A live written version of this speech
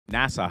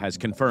NASA has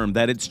confirmed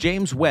that its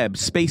James Webb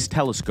Space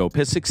Telescope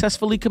has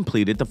successfully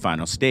completed the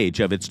final stage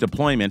of its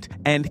deployment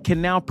and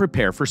can now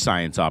prepare for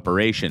science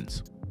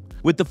operations.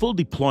 With the full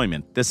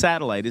deployment, the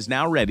satellite is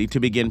now ready to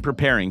begin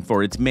preparing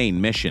for its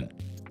main mission.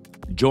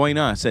 Join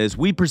us as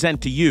we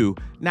present to you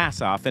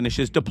NASA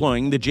finishes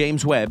deploying the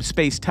James Webb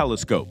Space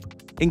Telescope.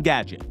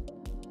 Engadget.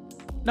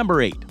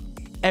 Number 8.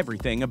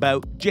 Everything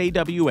about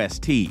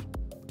JWST.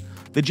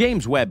 The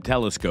James Webb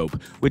Telescope,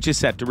 which is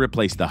set to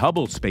replace the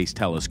Hubble Space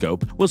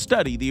Telescope, will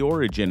study the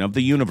origin of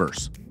the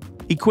universe.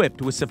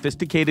 Equipped with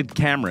sophisticated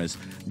cameras,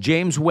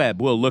 James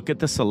Webb will look at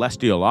the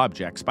celestial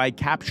objects by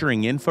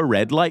capturing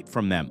infrared light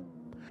from them.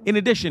 In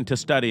addition to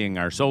studying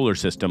our solar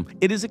system,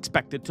 it is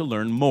expected to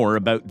learn more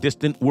about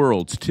distant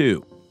worlds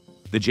too.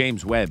 The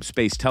James Webb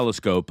Space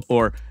Telescope,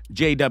 or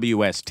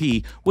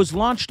JWST, was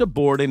launched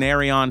aboard an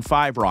Ariane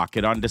 5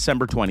 rocket on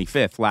December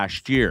 25th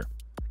last year.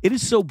 It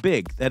is so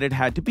big that it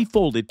had to be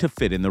folded to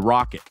fit in the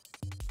rocket.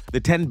 The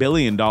 $10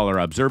 billion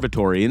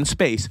observatory in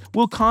space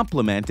will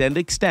complement and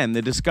extend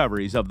the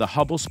discoveries of the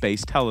Hubble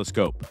Space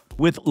Telescope,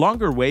 with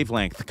longer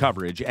wavelength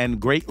coverage and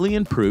greatly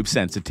improved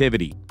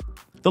sensitivity.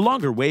 The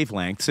longer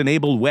wavelengths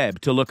enable Webb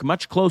to look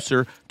much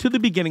closer to the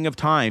beginning of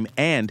time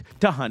and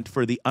to hunt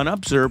for the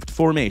unobserved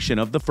formation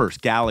of the first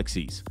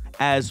galaxies,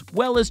 as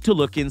well as to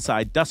look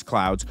inside dust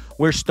clouds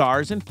where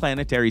stars and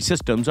planetary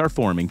systems are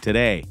forming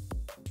today.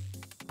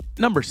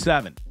 Number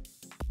 7.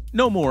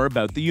 Know more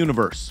about the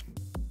universe.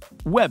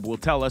 Webb will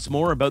tell us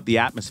more about the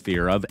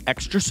atmosphere of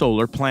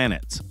extrasolar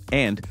planets,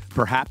 and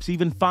perhaps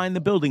even find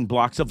the building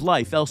blocks of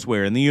life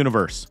elsewhere in the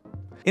universe.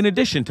 In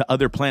addition to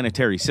other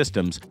planetary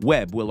systems,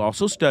 Webb will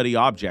also study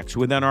objects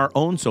within our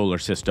own solar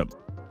system.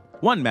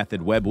 One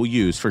method Webb will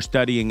use for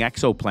studying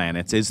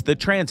exoplanets is the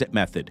transit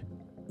method,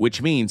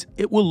 which means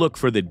it will look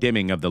for the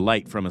dimming of the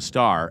light from a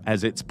star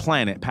as its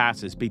planet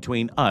passes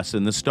between us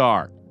and the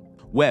star.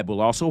 Webb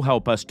will also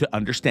help us to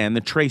understand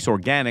the trace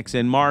organics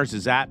in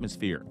Mars's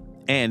atmosphere,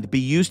 and be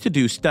used to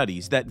do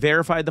studies that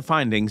verify the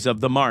findings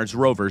of the Mars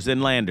rovers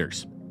and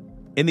landers.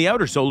 In the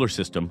outer solar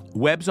system,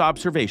 Webb's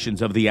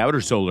observations of the outer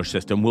solar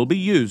system will be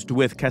used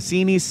with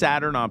Cassini's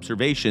Saturn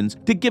observations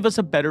to give us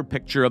a better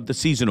picture of the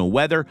seasonal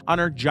weather on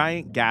our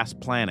giant gas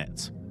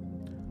planets.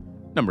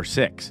 Number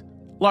 6.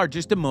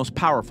 Largest and most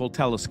powerful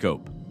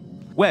telescope.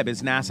 Webb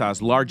is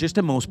NASA's largest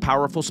and most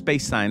powerful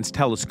space science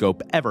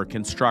telescope ever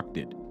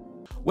constructed.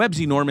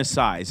 Webb's enormous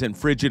size and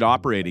frigid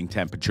operating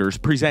temperatures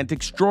present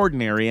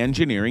extraordinary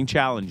engineering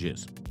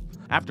challenges.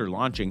 After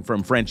launching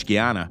from French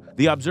Guiana,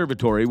 the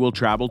observatory will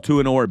travel to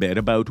an orbit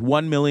about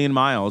 1 million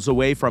miles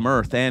away from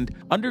Earth and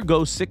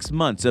undergo 6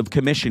 months of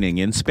commissioning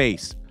in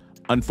space,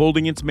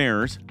 unfolding its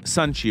mirrors,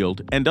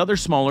 sunshield, and other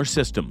smaller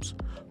systems,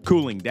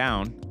 cooling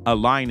down,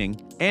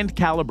 aligning, and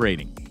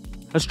calibrating.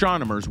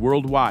 Astronomers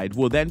worldwide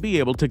will then be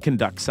able to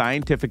conduct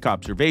scientific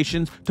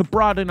observations to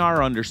broaden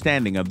our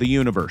understanding of the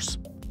universe.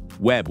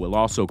 Webb will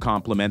also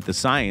complement the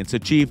science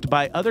achieved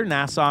by other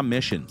NASA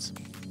missions.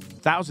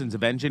 Thousands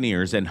of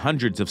engineers and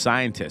hundreds of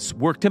scientists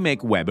work to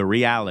make Webb a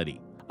reality,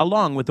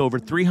 along with over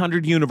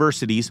 300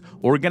 universities,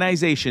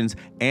 organizations,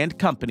 and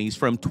companies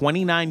from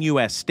 29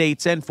 U.S.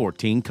 states and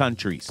 14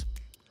 countries.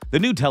 The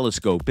new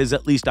telescope is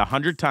at least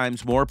 100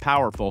 times more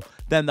powerful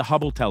than the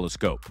Hubble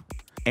telescope.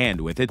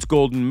 And with its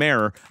golden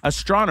mirror,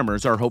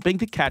 astronomers are hoping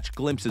to catch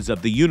glimpses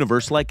of the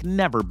universe like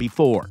never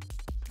before.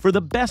 For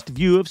the best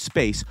view of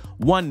space,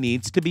 one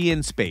needs to be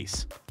in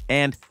space.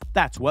 And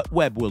that's what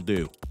Webb will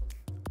do.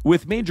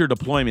 With major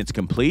deployments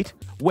complete,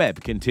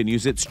 Webb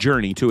continues its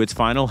journey to its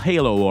final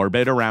halo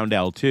orbit around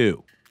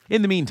L2.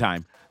 In the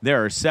meantime,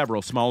 there are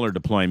several smaller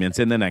deployments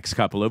in the next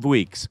couple of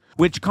weeks,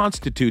 which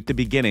constitute the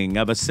beginning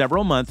of a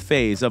several-month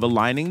phase of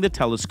aligning the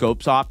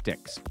telescope's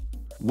optics.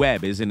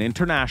 Webb is an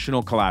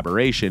international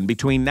collaboration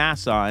between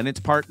NASA and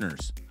its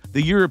partners,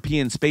 the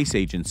European Space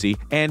Agency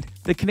and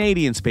the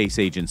Canadian Space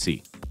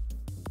Agency.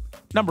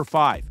 Number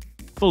 5.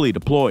 Fully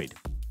deployed.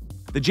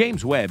 The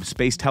James Webb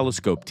Space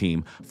Telescope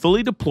team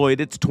fully deployed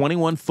its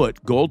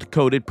 21-foot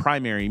gold-coated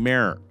primary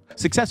mirror,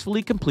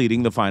 successfully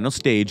completing the final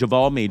stage of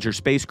all major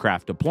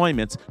spacecraft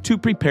deployments to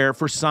prepare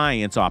for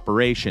science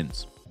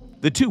operations.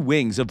 The two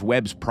wings of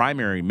Webb's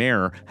primary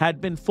mirror had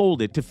been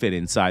folded to fit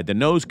inside the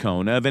nose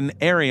cone of an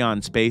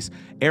Ariane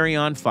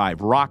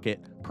 5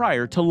 rocket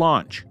prior to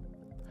launch.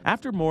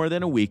 After more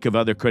than a week of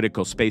other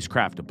critical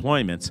spacecraft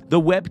deployments, the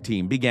Webb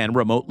team began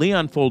remotely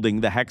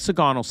unfolding the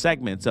hexagonal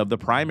segments of the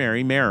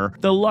primary mirror,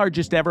 the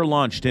largest ever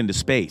launched into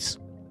space.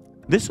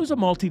 This was a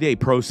multi-day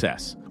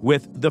process,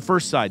 with the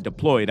first side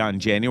deployed on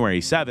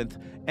January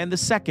 7th and the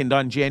second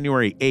on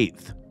January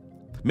 8th.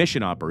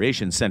 Mission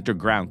Operations Center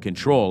Ground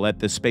Control at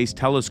the Space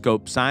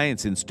Telescope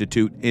Science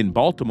Institute in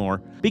Baltimore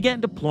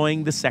began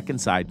deploying the second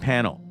side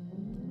panel.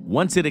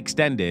 Once it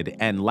extended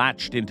and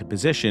latched into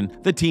position,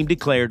 the team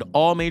declared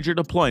all major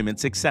deployments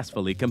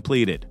successfully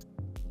completed.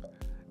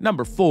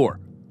 Number 4.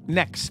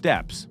 Next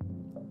steps.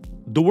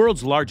 The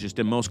world's largest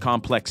and most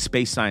complex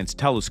space science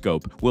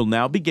telescope will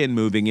now begin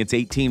moving its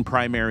 18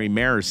 primary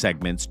mirror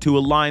segments to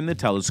align the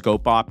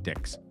telescope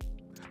optics.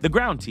 The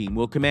ground team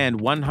will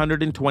command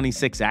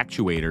 126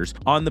 actuators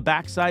on the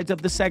backsides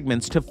of the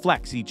segments to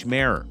flex each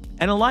mirror,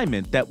 an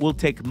alignment that will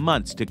take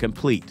months to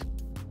complete.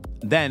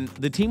 Then,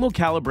 the team will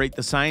calibrate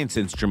the science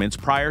instruments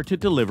prior to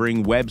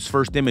delivering Webb's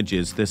first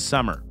images this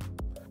summer.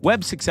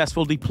 Webb's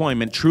successful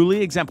deployment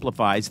truly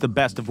exemplifies the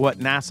best of what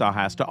NASA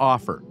has to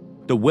offer.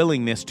 The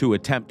willingness to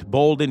attempt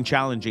bold and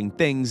challenging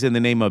things in the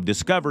name of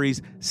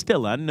discoveries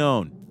still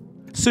unknown.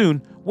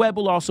 Soon, Webb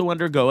will also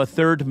undergo a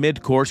third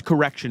mid-course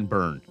correction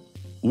burn.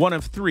 One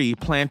of 3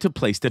 plan to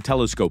place the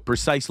telescope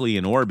precisely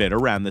in orbit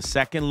around the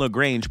second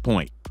Lagrange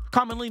point,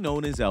 commonly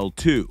known as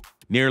L2,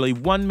 nearly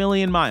 1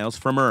 million miles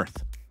from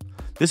Earth.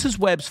 This is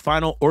Webb's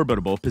final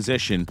orbitable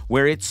position,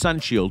 where its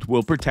sunshield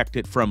will protect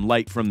it from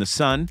light from the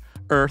Sun,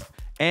 Earth,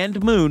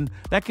 and Moon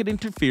that could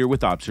interfere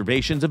with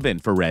observations of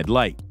infrared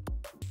light.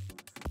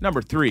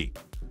 Number 3.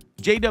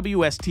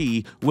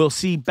 JWST will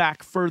see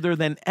back further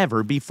than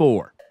ever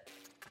before.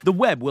 The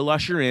Webb will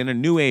usher in a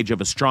new age of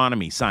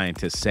astronomy,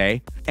 scientists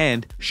say,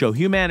 and show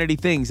humanity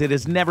things it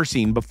has never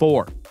seen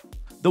before.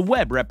 The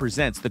Webb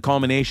represents the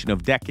culmination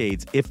of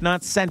decades, if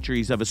not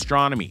centuries, of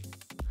astronomy.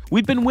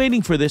 We've been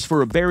waiting for this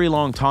for a very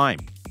long time.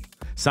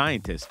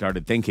 Scientists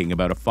started thinking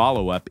about a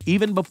follow-up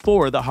even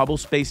before the Hubble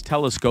Space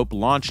Telescope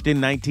launched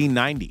in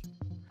 1990.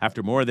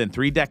 After more than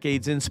 3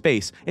 decades in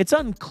space, it's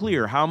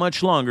unclear how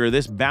much longer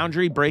this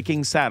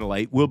boundary-breaking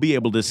satellite will be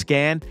able to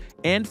scan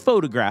and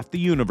photograph the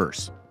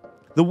universe.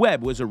 The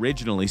Webb was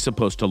originally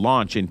supposed to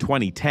launch in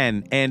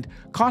 2010 and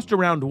cost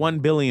around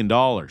 $1 billion.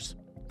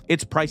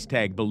 Its price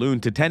tag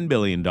ballooned to $10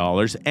 billion,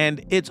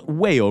 and it's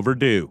way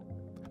overdue.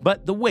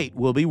 But the wait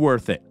will be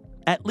worth it,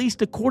 at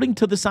least according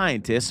to the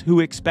scientists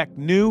who expect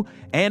new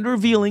and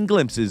revealing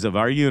glimpses of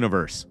our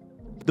universe.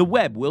 The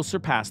Webb will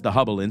surpass the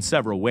Hubble in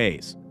several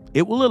ways.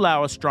 It will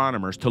allow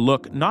astronomers to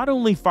look not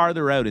only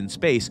farther out in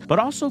space, but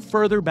also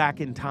further back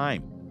in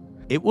time.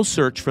 It will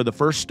search for the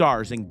first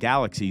stars and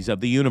galaxies of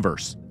the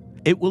universe.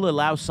 It will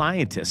allow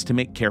scientists to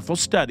make careful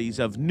studies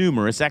of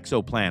numerous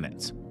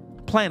exoplanets,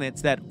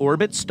 planets that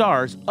orbit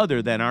stars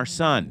other than our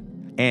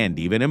Sun, and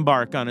even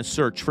embark on a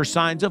search for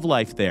signs of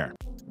life there.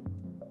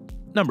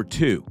 Number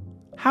 2.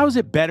 How is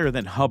it better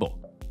than Hubble?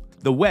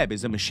 The Webb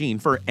is a machine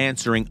for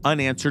answering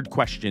unanswered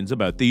questions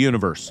about the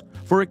universe,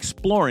 for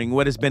exploring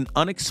what has been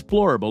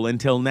unexplorable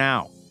until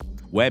now.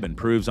 Webb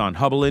improves on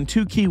Hubble in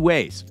 2 key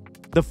ways.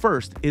 The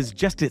first is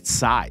just its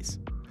size.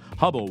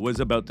 Hubble was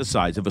about the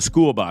size of a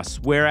school bus,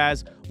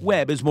 whereas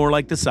Webb is more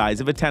like the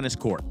size of a tennis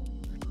court.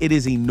 It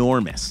is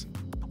enormous.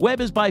 Webb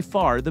is by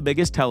far the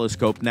biggest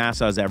telescope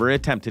NASA has ever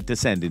attempted to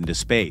send into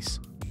space.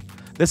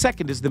 The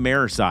second is the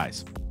mirror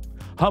size.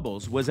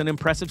 Hubble's was an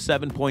impressive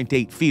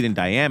 7.8 feet in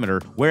diameter,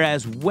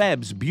 whereas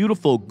Webb's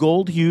beautiful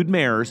gold-hued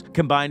mirrors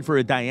combine for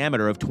a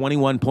diameter of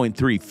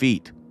 21.3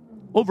 feet.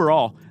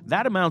 Overall,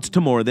 that amounts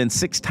to more than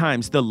 6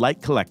 times the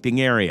light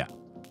collecting area.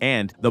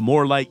 And the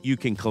more light you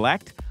can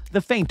collect,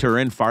 the fainter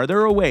and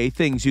farther away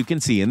things you can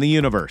see in the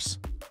universe.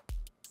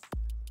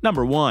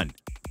 Number 1.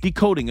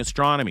 Decoding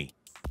Astronomy.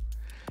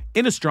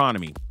 In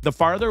astronomy, the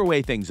farther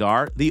away things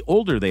are, the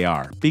older they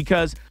are,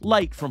 because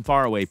light from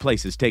faraway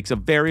places takes a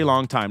very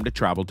long time to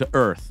travel to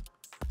Earth.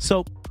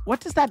 So, what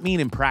does that mean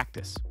in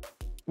practice?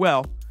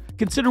 Well,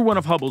 consider one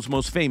of Hubble's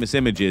most famous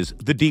images,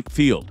 the Deep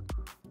Field.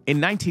 In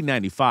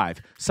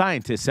 1995,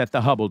 scientists set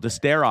the Hubble to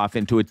stare off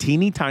into a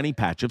teeny-tiny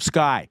patch of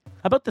sky,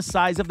 about the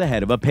size of the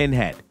head of a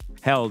pinhead,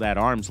 held at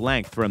arm's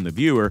length from the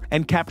viewer,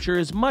 and capture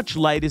as much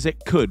light as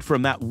it could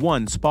from that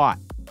one spot.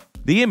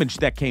 The image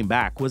that came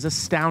back was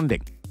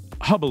astounding.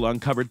 Hubble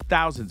uncovered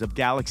thousands of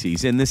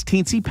galaxies in this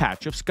teensy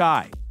patch of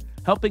sky,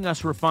 helping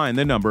us refine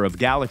the number of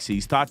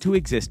galaxies thought to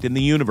exist in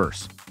the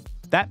universe.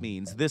 That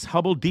means this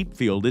Hubble Deep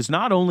Field is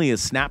not only a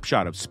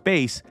snapshot of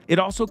space, it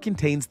also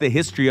contains the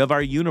history of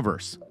our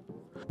universe.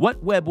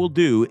 What Webb will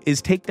do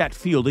is take that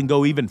field and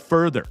go even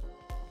further.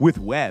 With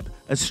Webb,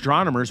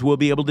 astronomers will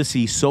be able to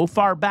see so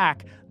far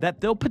back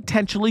that they'll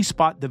potentially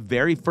spot the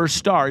very first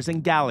stars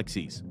and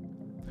galaxies.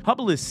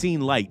 Hubble has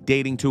seen light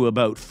dating to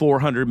about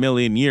 400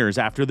 million years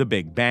after the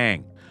Big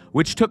Bang,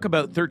 which took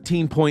about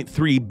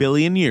 13.3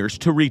 billion years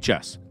to reach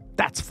us.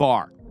 That's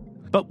far.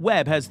 But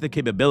Webb has the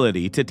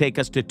capability to take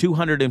us to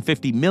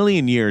 250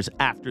 million years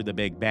after the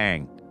Big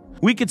Bang.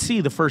 We could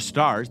see the first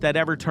stars that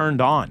ever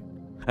turned on.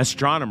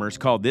 Astronomers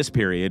called this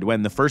period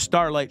when the first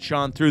starlight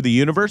shone through the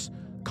universe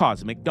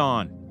cosmic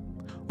dawn.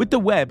 With the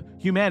Webb,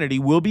 humanity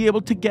will be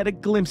able to get a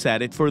glimpse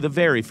at it for the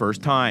very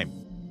first time.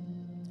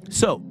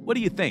 So, what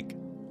do you think?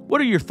 What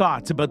are your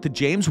thoughts about the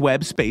James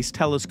Webb Space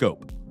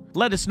Telescope?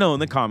 Let us know in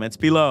the comments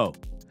below.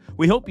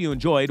 We hope you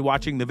enjoyed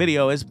watching the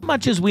video as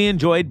much as we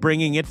enjoyed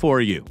bringing it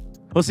for you.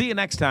 We'll see you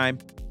next time.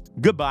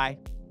 Goodbye.